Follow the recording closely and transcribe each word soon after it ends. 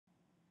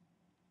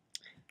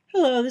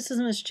Hello, this is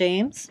Miss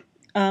James.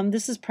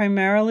 This is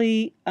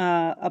primarily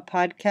a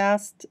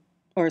podcast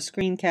or a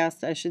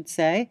screencast, I should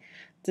say,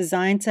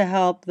 designed to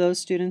help those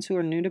students who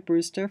are new to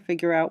Brewster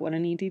figure out what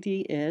an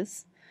EDD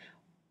is,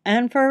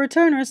 and for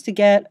returners to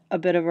get a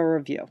bit of a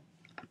review.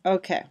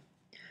 Okay,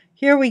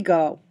 here we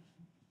go.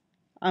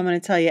 I'm going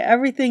to tell you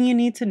everything you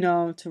need to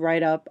know to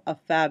write up a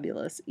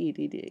fabulous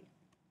EDD.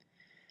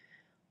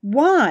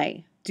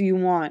 Why do you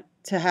want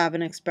to have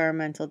an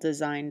experimental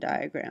design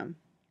diagram?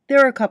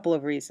 There are a couple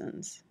of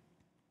reasons.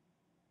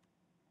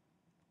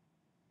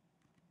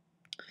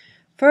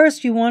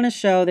 First, you want to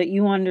show that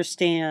you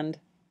understand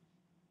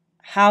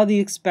how the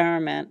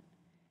experiment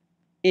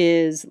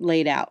is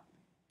laid out.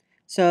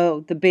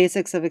 So, the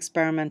basics of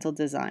experimental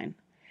design.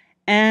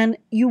 And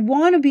you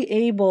want to be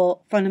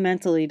able,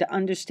 fundamentally, to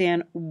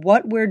understand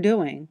what we're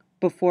doing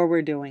before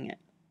we're doing it.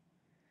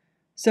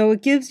 So,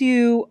 it gives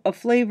you a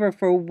flavor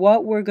for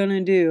what we're going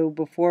to do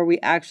before we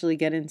actually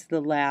get into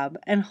the lab,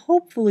 and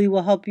hopefully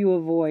will help you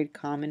avoid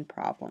common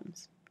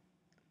problems.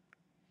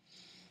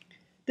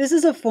 This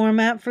is a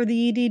format for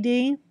the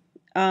EDD.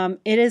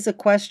 It is a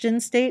question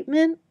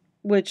statement,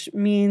 which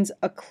means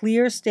a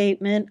clear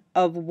statement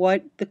of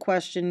what the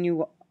question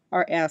you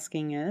are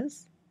asking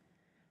is.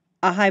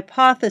 A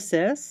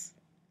hypothesis,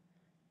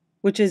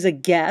 which is a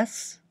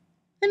guess,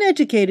 an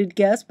educated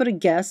guess, but a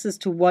guess as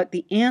to what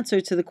the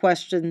answer to the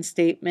question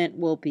statement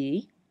will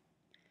be.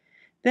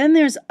 Then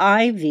there's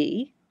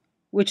IV,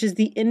 which is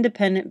the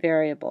independent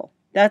variable.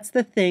 That's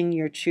the thing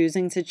you're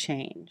choosing to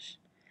change.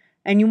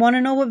 And you want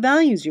to know what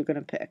values you're going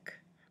to pick.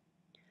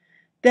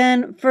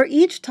 Then for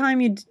each time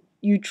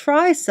you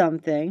try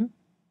something,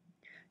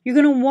 you're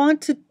going to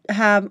want to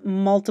have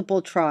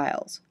multiple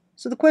trials.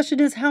 So the question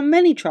is, how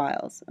many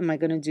trials? Am I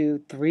going to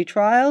do 3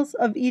 trials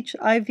of each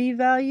IV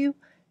value?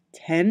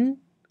 10?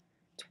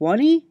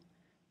 20?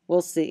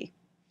 We'll see.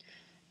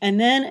 And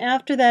then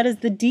after that is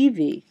the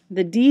DV.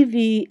 The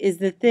DV is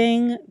the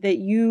thing that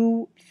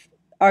you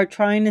are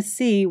trying to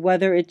see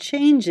whether it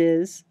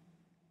changes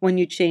when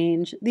you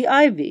change the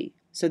IV.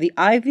 So the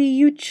IV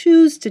you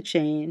choose to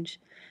change,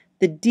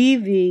 the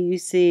DV you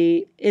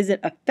see, is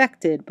it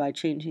affected by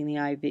changing the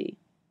IV?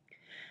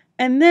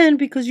 And then,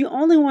 because you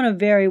only want to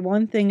vary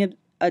one thing at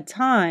a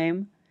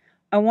time,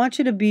 I want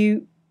you to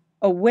be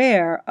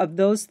aware of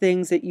those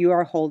things that you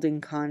are holding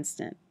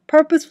constant.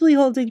 Purposefully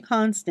holding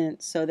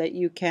constant so that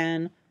you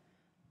can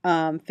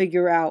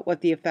figure out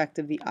what the effect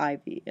of the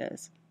IV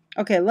is.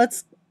 Okay,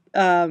 let's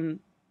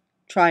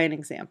try an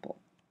example.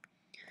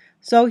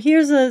 So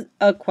here's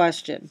a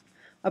question.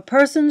 A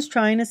person's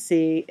trying to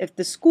see if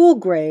the school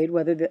grade,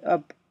 whether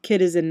a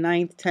kid is in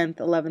 9th, 10th,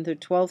 11th, or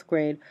 12th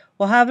grade,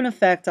 will have an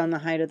effect on the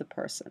height of the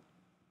person.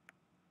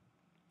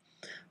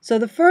 So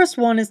the first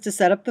one is to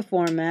set up the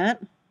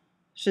format,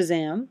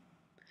 Shazam.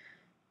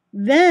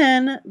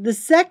 Then the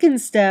second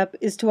step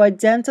is to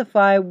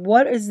identify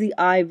what is the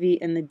IV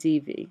and the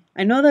DV.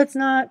 I know that's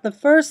not the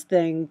first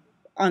thing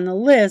on the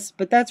list,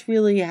 but that's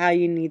really how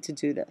you need to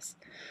do this.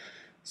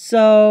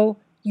 So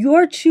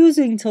you're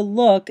choosing to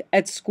look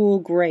at school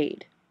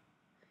grade.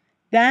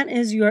 That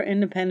is your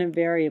independent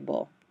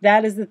variable.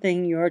 That is the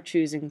thing you're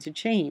choosing to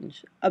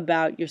change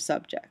about your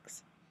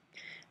subjects.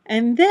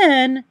 And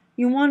then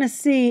you want to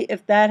see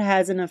if that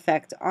has an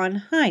effect on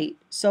height.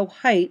 So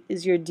height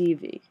is your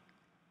DV.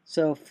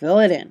 So fill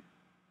it in.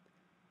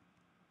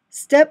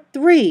 Step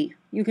 3,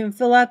 you can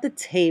fill out the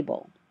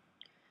table.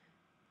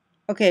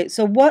 Okay,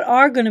 so what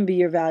are going to be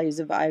your values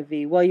of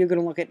IV? Well, you're going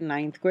to look at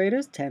 9th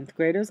graders, 10th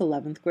graders,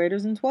 11th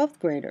graders, and 12th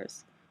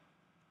graders.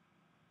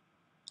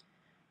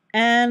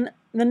 And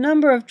the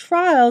number of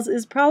trials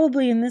is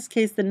probably, in this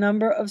case, the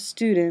number of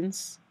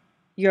students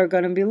you're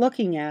going to be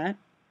looking at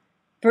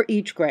for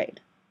each grade.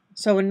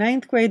 So in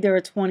 9th grade, there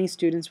are 20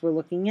 students we're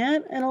looking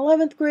at, and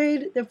 11th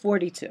grade, there are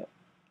 42.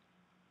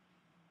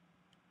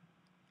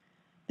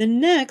 The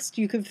next,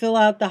 you can fill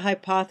out the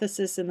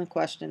hypothesis in the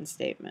question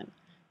statement.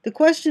 The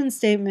question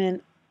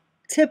statement,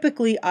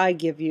 typically I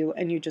give you,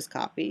 and you just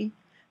copy.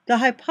 The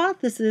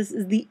hypothesis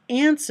is the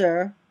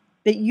answer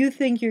that you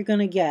think you're going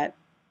to get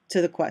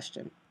to the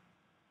question.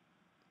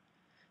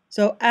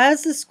 So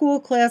as the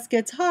school class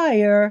gets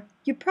higher,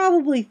 you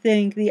probably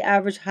think the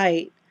average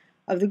height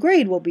of the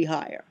grade will be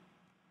higher.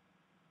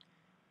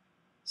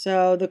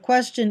 So the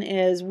question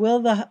is, will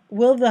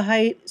the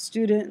height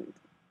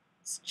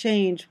students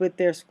change with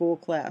their school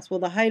class? Will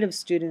the height of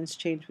students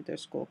change with their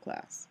school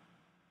class?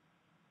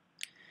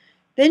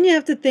 Then you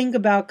have to think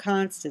about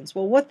constants.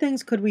 Well, what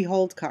things could we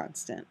hold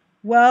constant?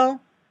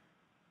 Well,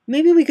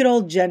 maybe we could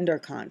hold gender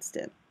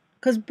constant,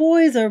 because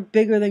boys are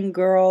bigger than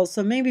girls,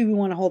 so maybe we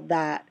want to hold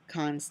that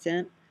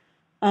constant.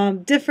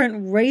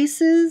 Different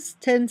races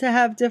tend to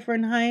have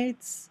different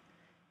heights.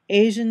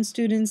 Asian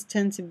students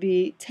tend to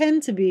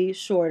be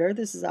shorter.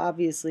 This is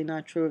obviously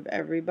not true of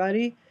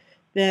everybody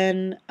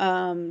than,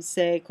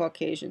 say,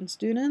 Caucasian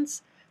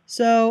students.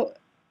 So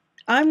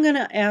I'm going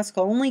to ask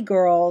only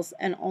girls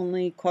and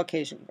only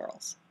Caucasian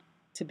girls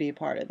to be a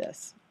part of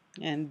this.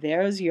 And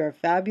there's your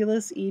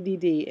fabulous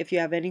EDD. If you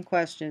have any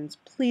questions,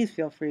 please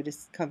feel free to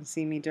come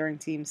see me during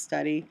team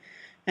study.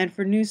 And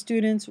for new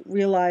students,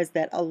 realize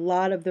that a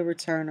lot of the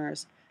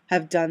returners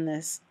have done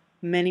this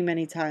many,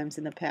 many times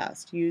in the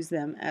past. Use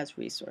them as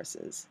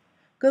resources.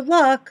 Good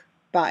luck.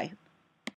 Bye.